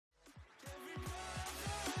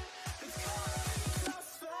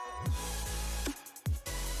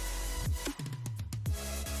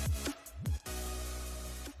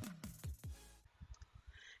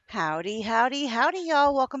Howdy, howdy, howdy,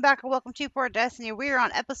 y'all. Welcome back or welcome to Port Destiny. We're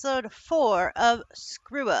on episode 4 of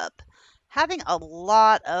Screw Up. Having a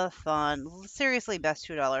lot of fun. Seriously, best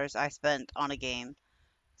 $2 I spent on a game.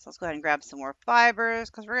 So let's go ahead and grab some more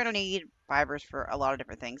fibers because we're going to need fibers for a lot of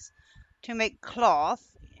different things. To make cloth,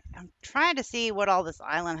 I'm trying to see what all this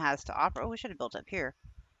island has to offer. Oh, we should have built up here.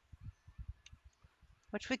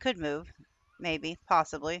 Which we could move. Maybe,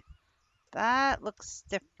 possibly. That looks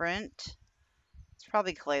different. It's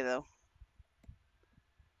probably clay, though.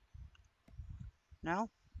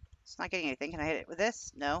 No? It's not getting anything. Can I hit it with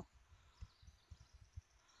this? No.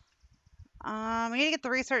 We need to get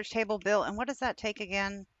the research table built. And what does that take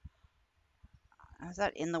again? Is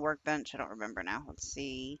that in the workbench? I don't remember now. Let's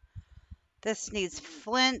see. This needs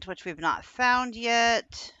flint, which we've not found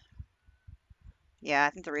yet. Yeah,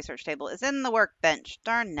 I think the research table is in the workbench.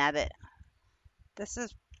 Darn nabbit. This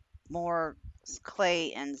is more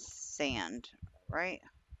clay and sand, right?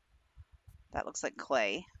 That looks like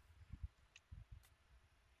clay.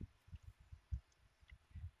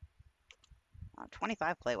 Oh,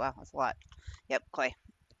 25 clay. Wow, that's a lot. Yep, clay.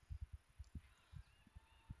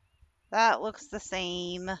 That looks the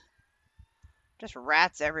same. Just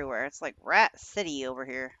rats everywhere. It's like Rat City over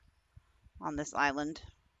here on this island.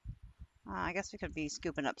 I guess we could be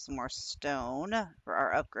scooping up some more stone for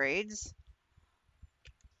our upgrades.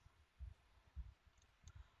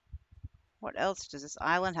 What else does this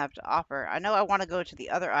island have to offer? I know I want to go to the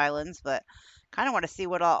other islands, but kind of want to see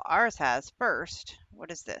what all ours has first. What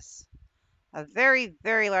is this? A very,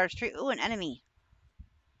 very large tree. Ooh, an enemy.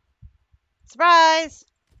 Surprise!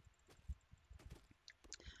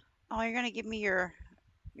 Oh, you're going to give me your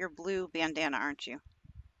blue bandana, aren't you?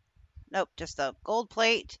 Nope, just a gold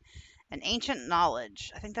plate and ancient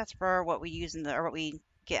knowledge. I think that's for what we use in the, or what we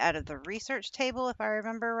get out of the research table, if I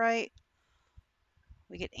remember right.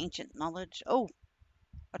 We get ancient knowledge. Oh,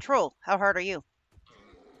 a troll. How hard are you?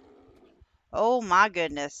 Oh my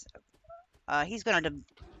goodness. He's gonna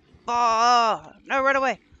oh, no, run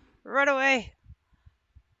away. Run away.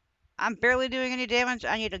 I'm barely doing any damage.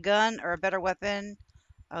 I need a gun or a better weapon.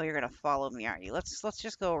 Oh, you're gonna follow me, aren't you? Let's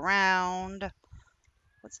just go around.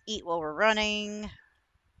 Let's eat while we're running.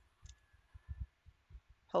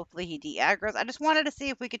 Hopefully he de-aggroes. I just wanted to see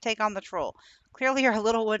if we could take on the troll. Clearly our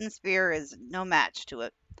little wooden spear is no match to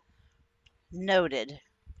it. Noted.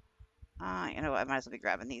 You know what? I might as well be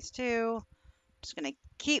grabbing these too. Just gonna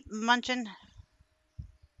keep munching.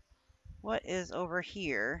 What is over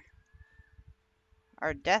here?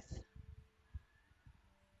 Our death.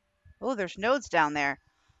 Oh, there's nodes down there.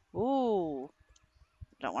 Ooh.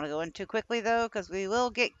 Don't want to go in too quickly, though, because we will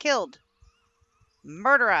get killed.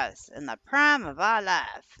 Murder us in the prime of our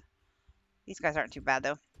life. These guys aren't too bad,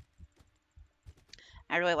 though.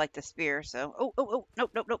 I really like the spear, so... Oh, oh, oh.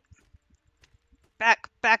 Nope, nope, nope. Back,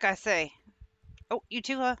 back, I say. Oh, you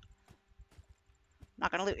too, huh?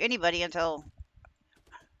 Not going to loot anybody until...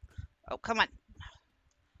 Oh, come on.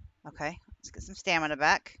 Okay, let's get some stamina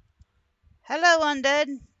back. Hello, undead.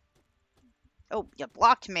 Oh, you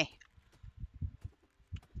blocked me.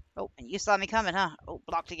 Oh, and you saw me coming, huh? Oh,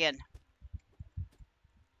 blocked again.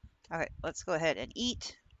 Okay, let's go ahead and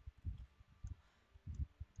eat.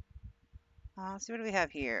 Let's see, what do we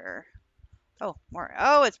have here? Oh, more.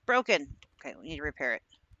 Oh, it's broken. Okay, we need to repair it.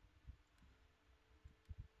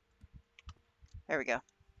 There we go.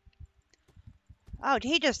 Oh, did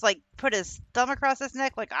he just, like, put his thumb across his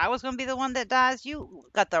neck like I was going to be the one that dies? You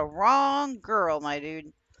got the wrong girl, my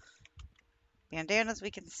dude. Bandanas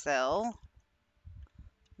we can sell.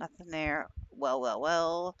 Nothing there. Well, well,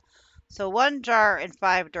 well. So 1 jar and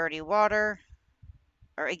 5 dirty water.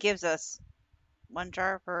 Or it gives us 1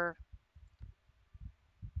 jar for...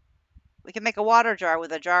 We can make a water jar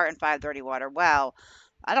with a jar and 5 dirty water. Wow.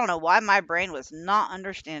 I don't know why my brain was not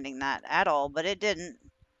understanding that at all, but it didn't.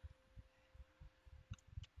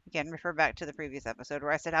 Again, refer back to the previous episode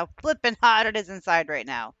where I said how flippin' hot it is inside right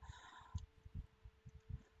now.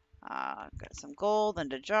 Got some gold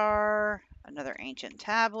and a jar. Another ancient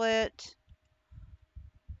tablet.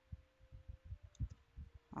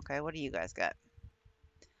 Okay, what do you guys got?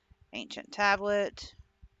 Ancient tablet.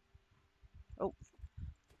 Oh.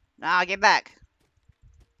 Nah, get back.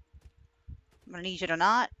 I'm going to need you to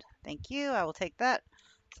not. Thank you. I will take that.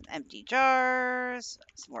 Some empty jars.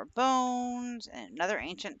 Some more bones. And another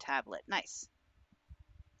ancient tablet. Nice.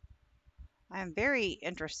 I am very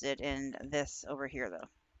interested in this over here, though.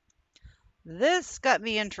 This got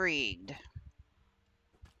me intrigued.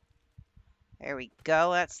 There we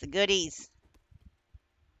go. That's the goodies.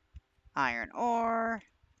 Iron ore.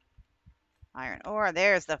 Iron ore.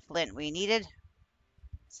 There's the flint we needed.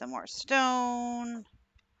 Some more stone.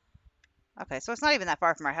 Okay, so it's not even that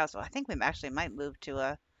far from our house. So I think we actually might move to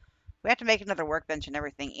a... We have to make another workbench and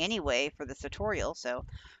everything anyway for this tutorial, so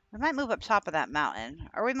we might move up top of that mountain.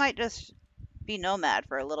 Or we might just be nomad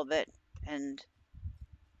for a little bit and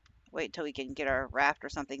wait till we can get our raft or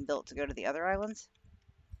something built to go to the other islands.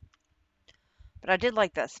 But I did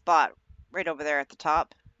like that spot right over there at the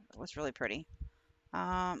top. It was really pretty.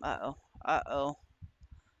 Uh-oh. Uh-oh.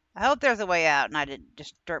 I hope there's a way out and I didn't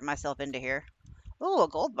just dirt myself into here. Ooh, a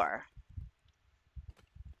gold bar.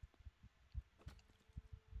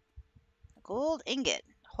 A gold ingot.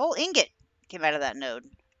 Whole ingot came out of that node.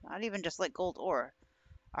 Not even just like gold ore.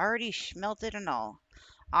 Already smelted and all.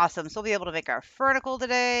 Awesome. So we'll be able to make our vertical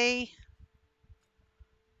today.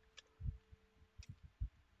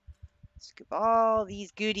 Scoop all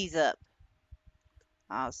these goodies up.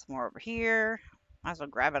 Some more over here. Might as well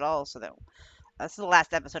grab it all so that this is the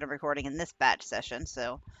last episode I'm recording in this batch session.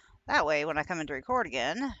 So that way, when I come in to record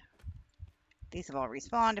again, these have all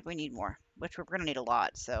respawned if we need more, which we're going to need a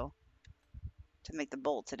lot. So to make the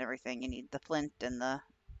bolts and everything, you need the flint and the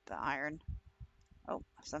iron. Oh,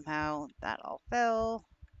 somehow that all fell.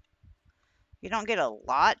 You don't get a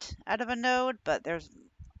lot out of a node, but there's,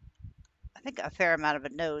 I think, a fair amount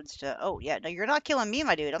of nodes to... Oh, yeah, no, you're not killing me,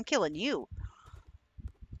 my dude. I'm killing you.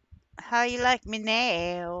 How you like me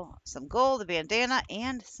now? Some gold, a bandana,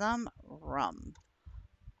 and some rum.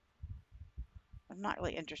 I'm not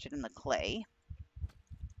really interested in the clay.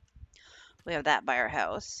 We have that by our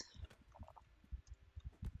house.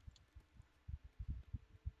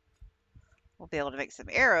 We'll be able to make some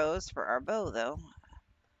arrows for our bow, though.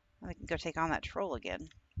 We can go take on that troll again.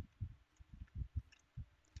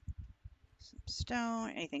 Some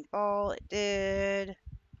stone. Anything fall? It did.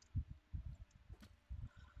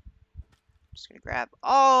 Just gonna grab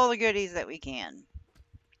all the goodies that we can.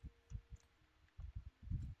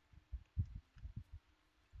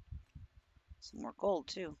 Some more gold,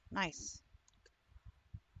 too. Nice.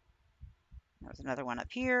 There's another one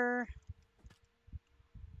up here.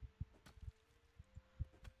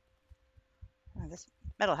 Oh, this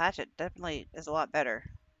metal hatchet definitely is a lot better.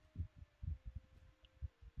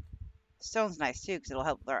 Stone's nice, too, because it'll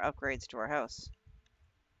help with our upgrades to our house.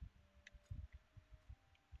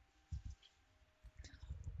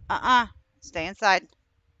 Stay inside.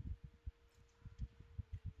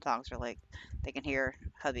 Dogs are like, they can hear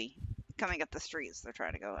hubby coming up the street, so they're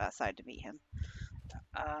trying to go outside to meet him.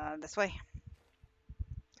 This way.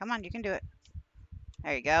 Come on, you can do it.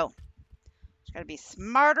 There you go. Just gotta be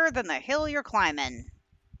smarter than the hill you're climbing.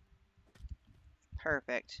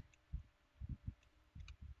 Perfect.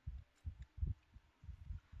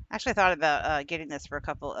 Actually, I thought about getting this for a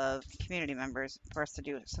couple of community members for us to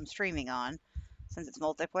do some streaming on. Since it's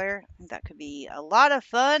multiplayer, I think that could be a lot of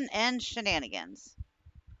fun and shenanigans.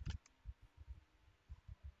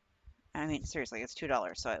 I mean, seriously, it's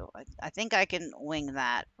 $2, so I think I can wing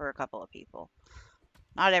that for a couple of people.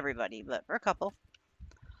 Not everybody, but for a couple.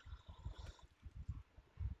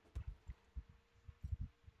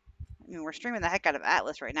 I mean, we're streaming the heck out of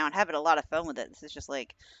Atlas right now and having a lot of fun with it. This is just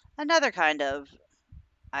like another kind of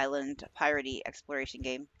island piratey exploration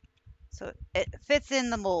game. So it fits in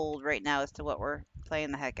the mold right now as to what we're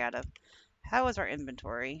playing the heck out of. How is our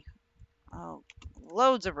inventory? Oh,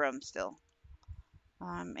 loads of room still.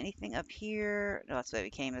 Anything up here? No, that's the way we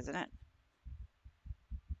came, isn't it?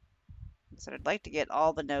 So I'd like to get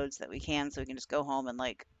all the nodes that we can so we can just go home and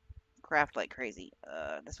like craft like crazy.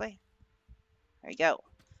 This way. There you go.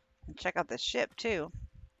 And check out this ship too.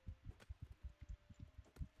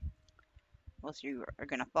 Most of you are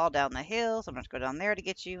gonna fall down the hill, so I'm gonna go down there to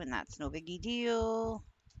get you, and that's no biggie deal.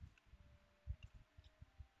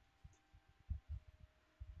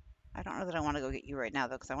 I don't know that I want to go get you right now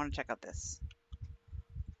though, because I want to check out this.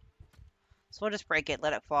 So we'll just break it,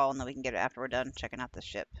 let it fall, and then we can get it after we're done checking out the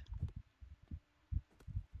ship.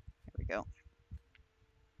 Here we go.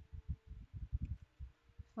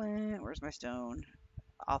 Flint, where's my stone?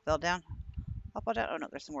 All fell down? All fell down? Oh no,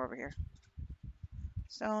 there's some more over here.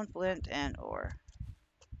 Stone, flint, and ore.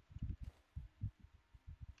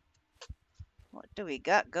 What do we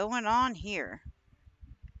got going on here?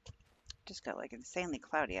 Just got like insanely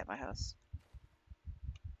cloudy at my house.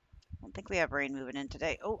 I don't think we have rain moving in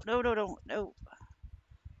today. Oh, no, no, no, no.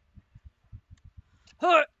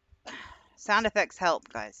 Sound effects help,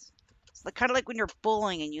 guys. It's like, kind of like when you're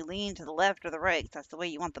bowling and you lean to the left or the right. That's the way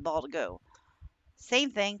you want the ball to go.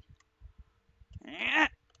 Same thing.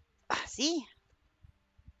 See?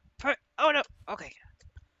 Oh, no. Okay.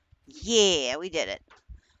 Yeah, we did it.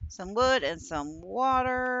 Some wood and some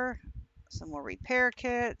water. Some more repair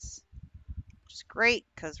kits. Which is great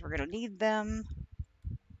because we're going to need them.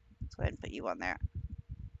 Let's go ahead and put you on there.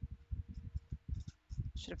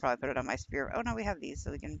 Should have probably put it on my spear. Oh no, we have these,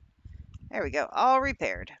 so we can. There we go. All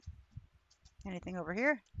repaired. Anything over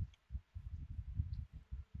here?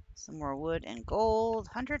 Some more wood and gold.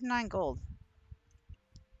 109 gold.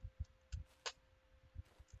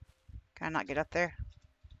 Can I not get up there?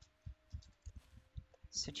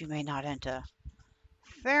 Said you may not enter.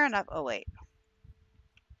 Fair enough. Oh, wait.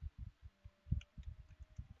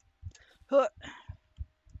 Huh.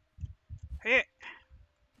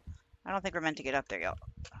 I don't think we're meant to get up there yet.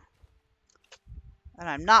 And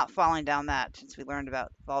I'm not falling down that since we learned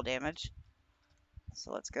about fall damage.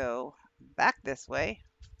 So let's go back this way.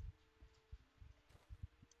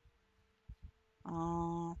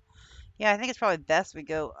 Yeah, I think it's probably best we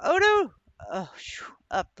go. Oh no! Oh,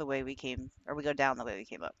 up the way we came, or we go down the way we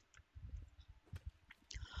came up.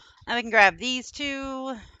 And we can grab these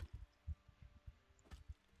two.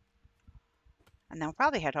 And then we'll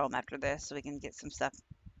probably head home after this so we can get some stuff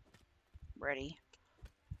ready.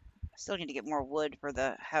 Still need to get more wood for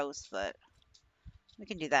the house, but we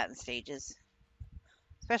can do that in stages.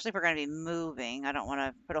 Especially if we're going to be moving. I don't want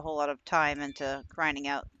to put a whole lot of time into grinding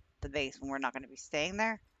out the base when we're not going to be staying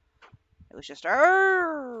there. It was just,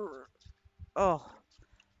 oh,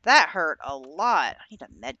 that hurt a lot. I need a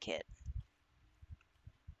med kit.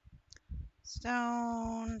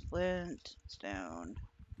 Stone, flint, stone.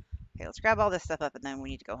 Okay, let's grab all this stuff up and then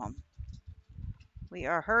we need to go home. We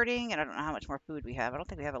are hurting and I don't know how much more food we have. I don't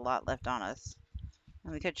think we have a lot left on us.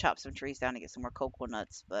 And we could chop some trees down to get some more cocoa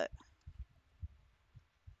nuts, but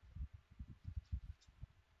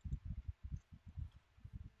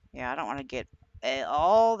yeah, I don't want to get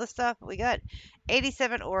all the stuff. We got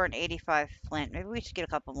 87 ore and 85 flint. Maybe we should get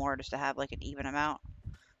a couple more just to have like an even amount.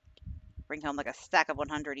 Bring home like a stack of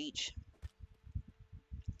 100 each.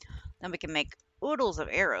 Then we can make oodles of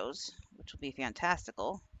arrows, which will be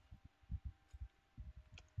fantastical.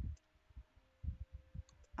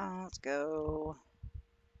 Let's go.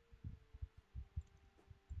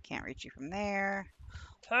 Can't reach you from there.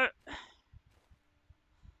 Let's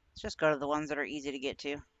just go to the ones that are easy to get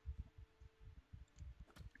to.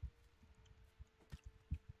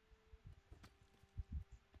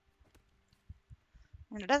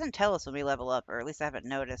 And it doesn't tell us when we level up, or at least I haven't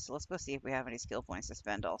noticed. So let's go see if we have any skill points to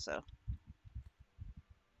spend also.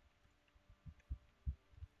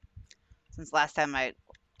 Since last time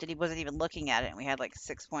wasn't even looking at it and we had like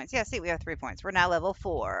 6 points. Yeah, see, we have 3 points. We're now level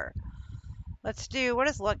 4. Let's do, what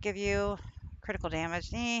does luck give you? Critical damage?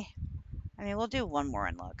 I mean, we'll do one more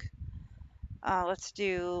in luck. Let's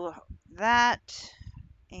do that,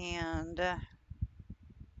 and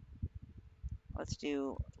let's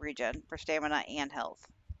do regen for stamina and health.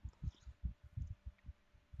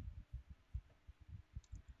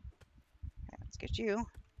 Okay, let's get you.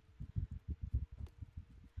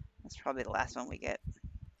 That's probably the last one we get.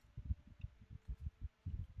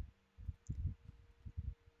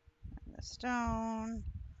 And the stone.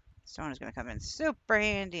 Stone is going to come in super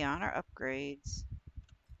handy on our upgrades.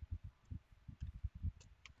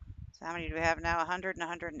 So how many do we have now? 100 and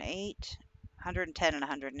 108? 110 and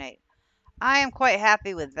 108. I am quite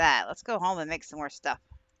happy with that. Let's go home and make some more stuff.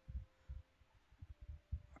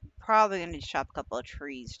 Probably going to need to chop a couple of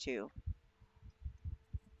trees too.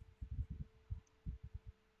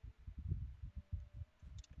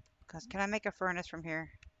 Because can I make a furnace from here?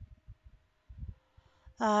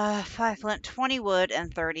 5 flint, 20 wood,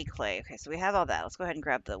 and 30 clay. Okay, so we have all that. Let's go ahead and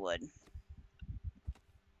grab the wood.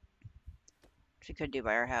 Which we could do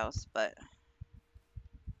by our house, but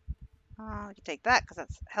we can take that because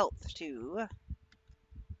that's health too.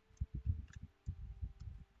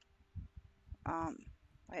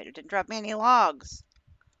 Wait, it didn't drop me any logs.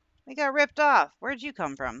 We got ripped off. Where'd you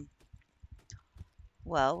come from?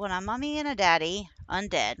 Well, when a mummy and a daddy,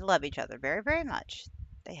 undead, love each other very, very much,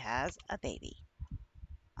 they has a baby.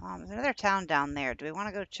 There's another town down there. Do we want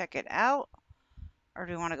to go check it out? Or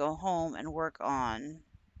do we want to go home and work on...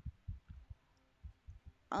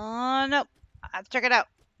 Nope. I have to check it out.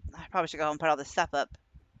 I probably should go home and put all this stuff up.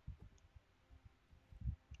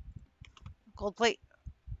 Gold plate.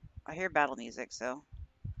 I hear battle music, so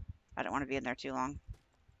I don't want to be in there too long.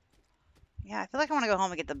 Yeah, I feel like I want to go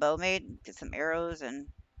home and get the bow made, get some arrows, and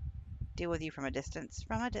deal with you from a distance.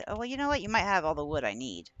 Oh, well, you know what? You might have all the wood I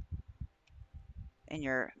need in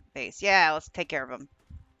your base. Yeah, let's take care of them.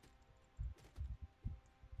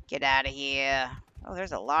 Get out of here. Oh,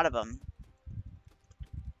 there's a lot of them.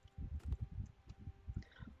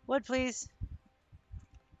 Wood, please.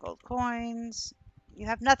 Gold coins. You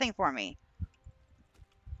have nothing for me.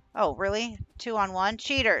 Oh, really? 2 on 1?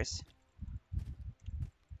 Cheaters.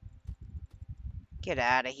 Get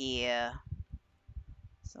out of here.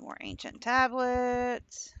 Some more ancient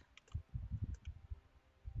tablets.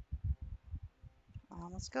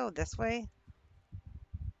 Let's go this way.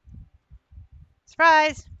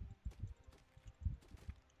 Surprise!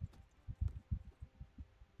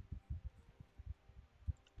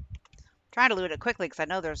 Trying to loot it quickly because I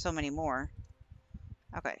know there's so many more.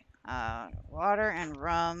 Okay. Water and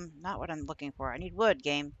rum. Not what I'm looking for. I need wood,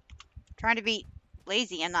 game. Trying to be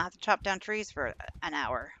lazy and not have to chop down trees for an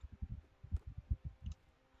hour.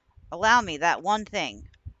 Allow me that one thing.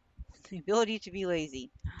 The ability to be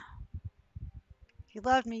lazy. If you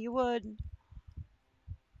loved me, you would.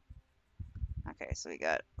 Okay, so we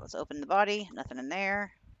got, let's open the body. Nothing in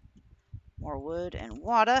there. More wood and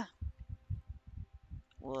water.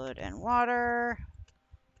 Wood and water.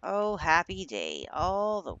 Oh, happy day.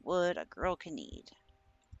 All the wood a girl can need.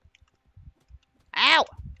 Ow!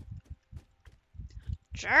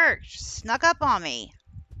 Jerk! Snuck up on me.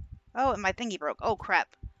 Oh, and my thingy broke. Oh, crap.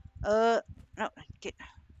 No, get...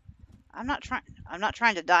 I'm not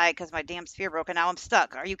trying to die because my damn spear broke and now I'm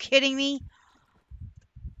stuck. Are you kidding me?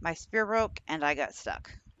 My spear broke and I got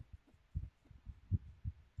stuck.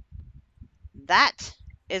 That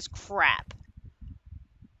is crap.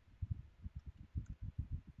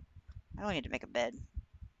 I don't need to make a bed.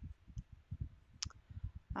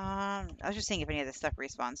 I was just seeing if any of this stuff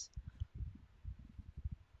respawns.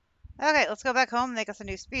 Okay, let's go back home, make us a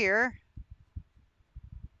new spear.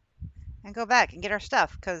 And go back and get our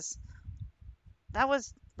stuff, because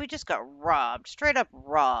we just got robbed. Straight up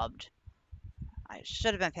robbed. I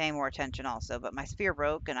should have been paying more attention also, but my spear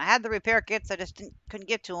broke, and I had the repair kits, I just couldn't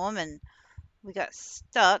get to them, and we got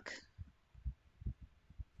stuck.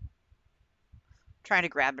 Trying to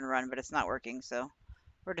grab and run, but it's not working, so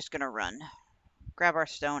we're just gonna run. Grab our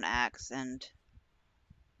stone axe, and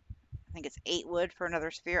I think it's 8 wood for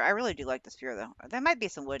another spear. I really do like the spear, though. There might be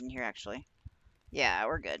some wood in here, actually. Yeah,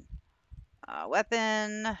 we're good.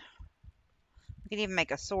 Weapon. We can even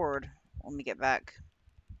make a sword when we get back.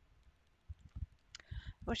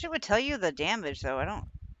 I wish it would tell you the damage, though. I don't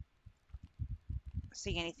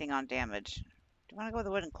see anything on damage. Do you want to go with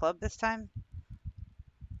the wooden club this time?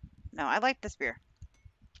 No, I like the spear.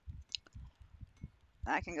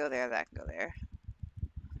 That can go there, that can go there.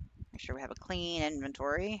 Make sure we have a clean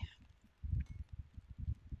inventory.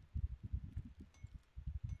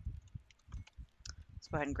 Let's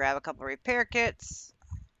go ahead and grab a couple of repair kits.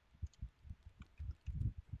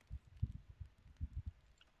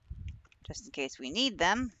 Just in case we need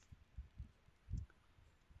them.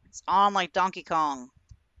 It's on like Donkey Kong.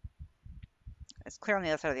 It's clear on the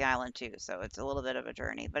other side of the island too, so it's a little bit of a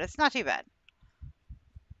journey, but it's not too bad.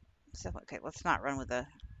 So, okay, let's not run with the...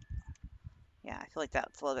 Yeah, I feel like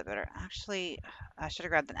that's a little bit better. Actually, I should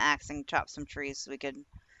have grabbed an axe and chopped some trees so we could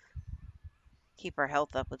keep our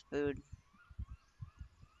health up with food.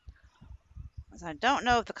 So I don't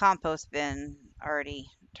know if the compost bin already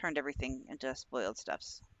turned everything into spoiled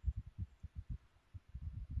stuffs.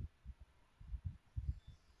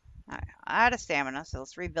 Alright, out of stamina, so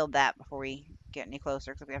let's rebuild that before we get any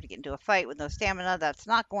closer, because we have to get into a fight with no stamina. That's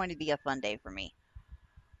not going to be a fun day for me.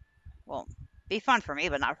 Well, be fun for me,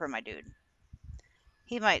 but not for my dude.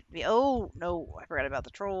 He might be... Oh, no, I forgot about the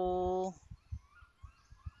troll.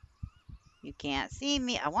 You can't see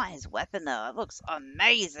me. I want his weapon, though. It looks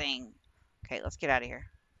amazing. Okay, let's get out of here.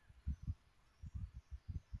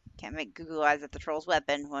 Can't make goo-goo eyes at the troll's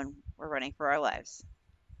weapon when we're running for our lives.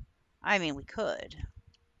 I mean, we could.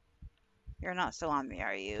 You're not still on me,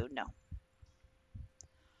 are you? No.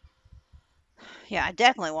 Yeah, I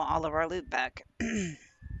definitely want all of our loot back.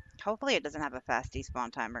 Hopefully it doesn't have a fast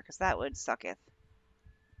despawn timer, because that would sucketh.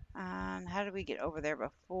 How did we get over there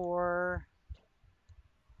before?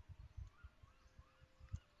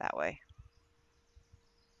 That way.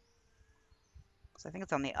 So I think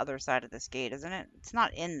it's on the other side of this gate, isn't it? It's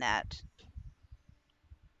not in that.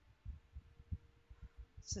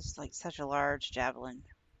 This is like such a large javelin.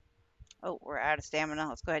 Oh, we're out of stamina.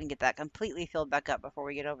 Let's go ahead and get that completely filled back up before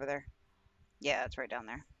we get over there. Yeah, it's right down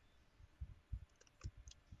there.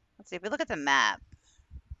 Let's see, if we look at the map,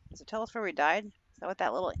 does it tell us where we died? Is that what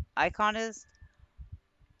that little icon is?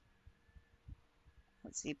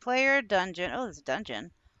 Let's see, player, dungeon. Oh, there's a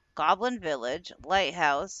dungeon. Goblin village,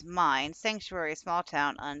 lighthouse, mine, sanctuary, small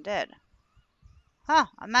town, undead. Huh,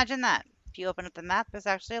 imagine that. If you open up the map, there's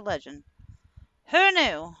actually a legend. Who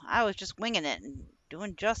knew? I was just winging it and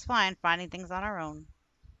doing just fine finding things on our own.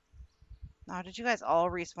 Oh, did you guys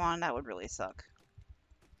all respawn? That would really suck.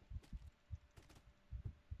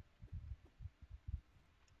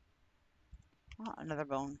 Oh, another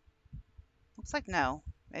bone. Looks like no.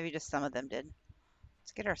 Maybe just some of them did.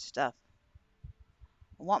 Let's get our stuff.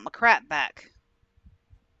 I want my crap back.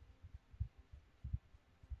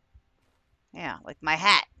 Yeah, like my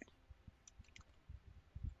hat.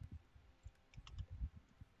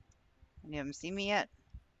 You haven't seen me yet?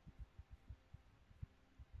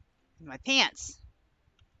 My pants.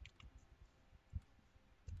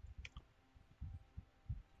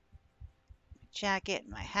 My jacket,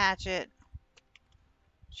 my hatchet.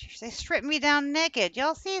 Jeez, they stripped me down naked.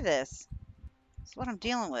 Y'all see this? That's what I'm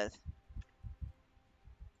dealing with.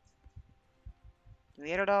 Did we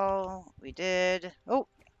hit it all? We did. Oh,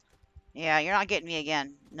 yeah, you're not getting me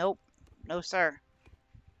again. Nope. No, sir.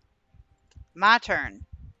 My turn.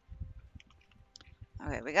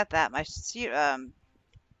 Okay, we got that. My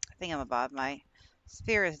thingamabob, my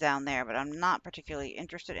sphere is down there, but I'm not particularly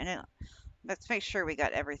interested in it. Let's make sure we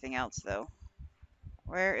got everything else, though.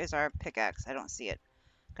 Where is our pickaxe? I don't see it.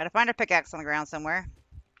 Gotta find our pickaxe on the ground somewhere.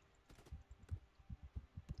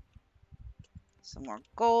 Some more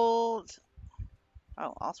gold.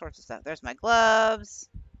 Oh, all sorts of stuff. There's my gloves,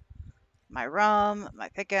 my rum, my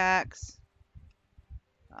pickaxe,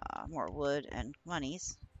 more wood and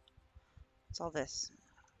monies. What's all this?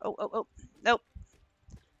 Oh, oh, oh. Nope.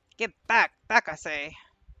 Get back. Back, I say.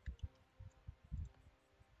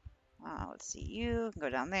 Let's see. You can go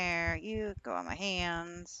down there. You go on my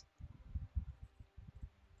hands.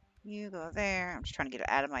 You go there. I'm just trying to get it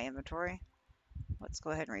out of my inventory. Let's go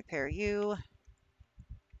ahead and repair you.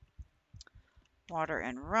 Water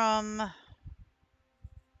and rum.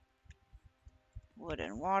 Wood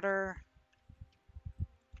and water.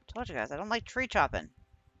 Told you guys, I don't like tree chopping.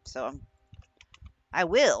 So I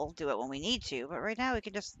will do it when we need to, but right now we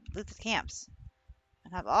can just loot the camps.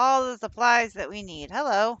 And have all the supplies that we need.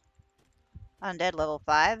 Hello. Undead level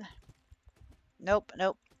 5. Nope,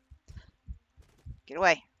 nope. Get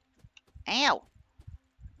away. Ow.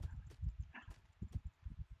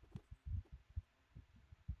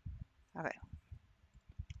 Okay.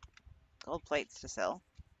 Gold plates to sell.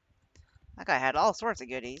 That guy had all sorts of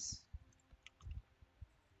goodies.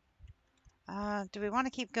 Do we want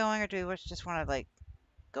to keep going or do we just want to, like,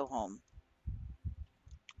 go home?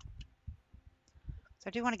 So I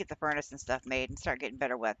do want to get the furnace and stuff made and start getting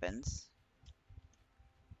better weapons.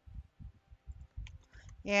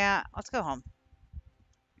 Yeah, let's go home.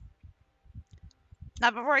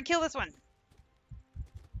 Not before I kill this one.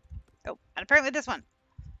 Oh, and apparently this one.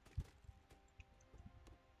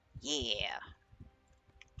 Yeah.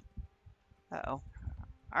 Uh-oh.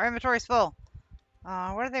 Our inventory's full.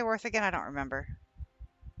 What are they worth again? I don't remember.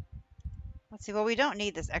 Let's see. Well, we don't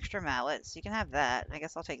need this extra mallet, so you can have that. I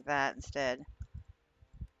guess I'll take that instead.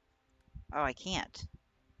 Oh, I can't.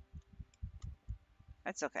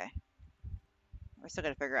 That's okay. We're still got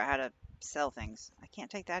to figure out how to sell things. I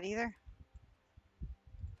can't take that either.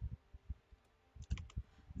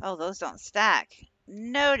 Oh, those don't stack.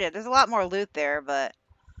 Noted. There's a lot more loot there, but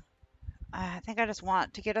I think I just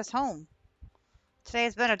want to get us home. Today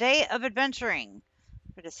has been a day of adventuring.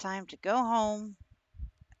 It is time to go home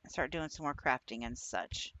and start doing some more crafting and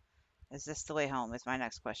such. Is this the way home is my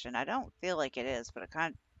next question. I don't feel like it is, but it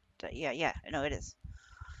kind of, yeah, no, it is.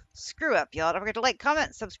 Screw up, y'all. Don't forget to like,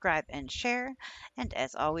 comment, subscribe, and share. And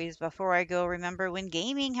as always, before I go, remember when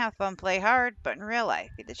gaming, have fun, play hard, but in real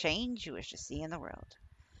life, be the change you wish to see in the world.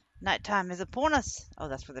 Nighttime is upon us. Oh,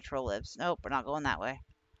 that's where the troll lives. Nope, we're not going that way.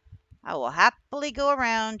 I will happily go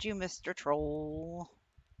around you, Mr. Troll.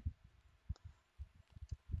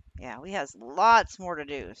 Yeah, we has lots more to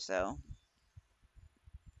do, so.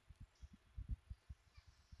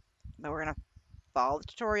 But we're going to follow the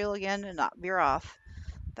tutorial again and not veer off.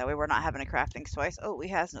 That way we're not having to craft things twice. Oh, we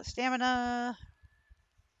has no stamina.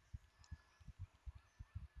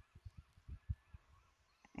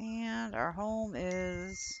 And our home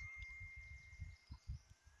is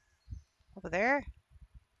over there.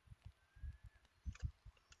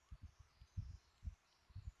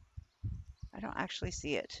 I don't actually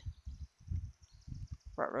see it.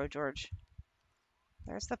 Front row, George.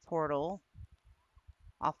 There's the portal.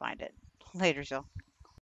 I'll find it. Later, y'all.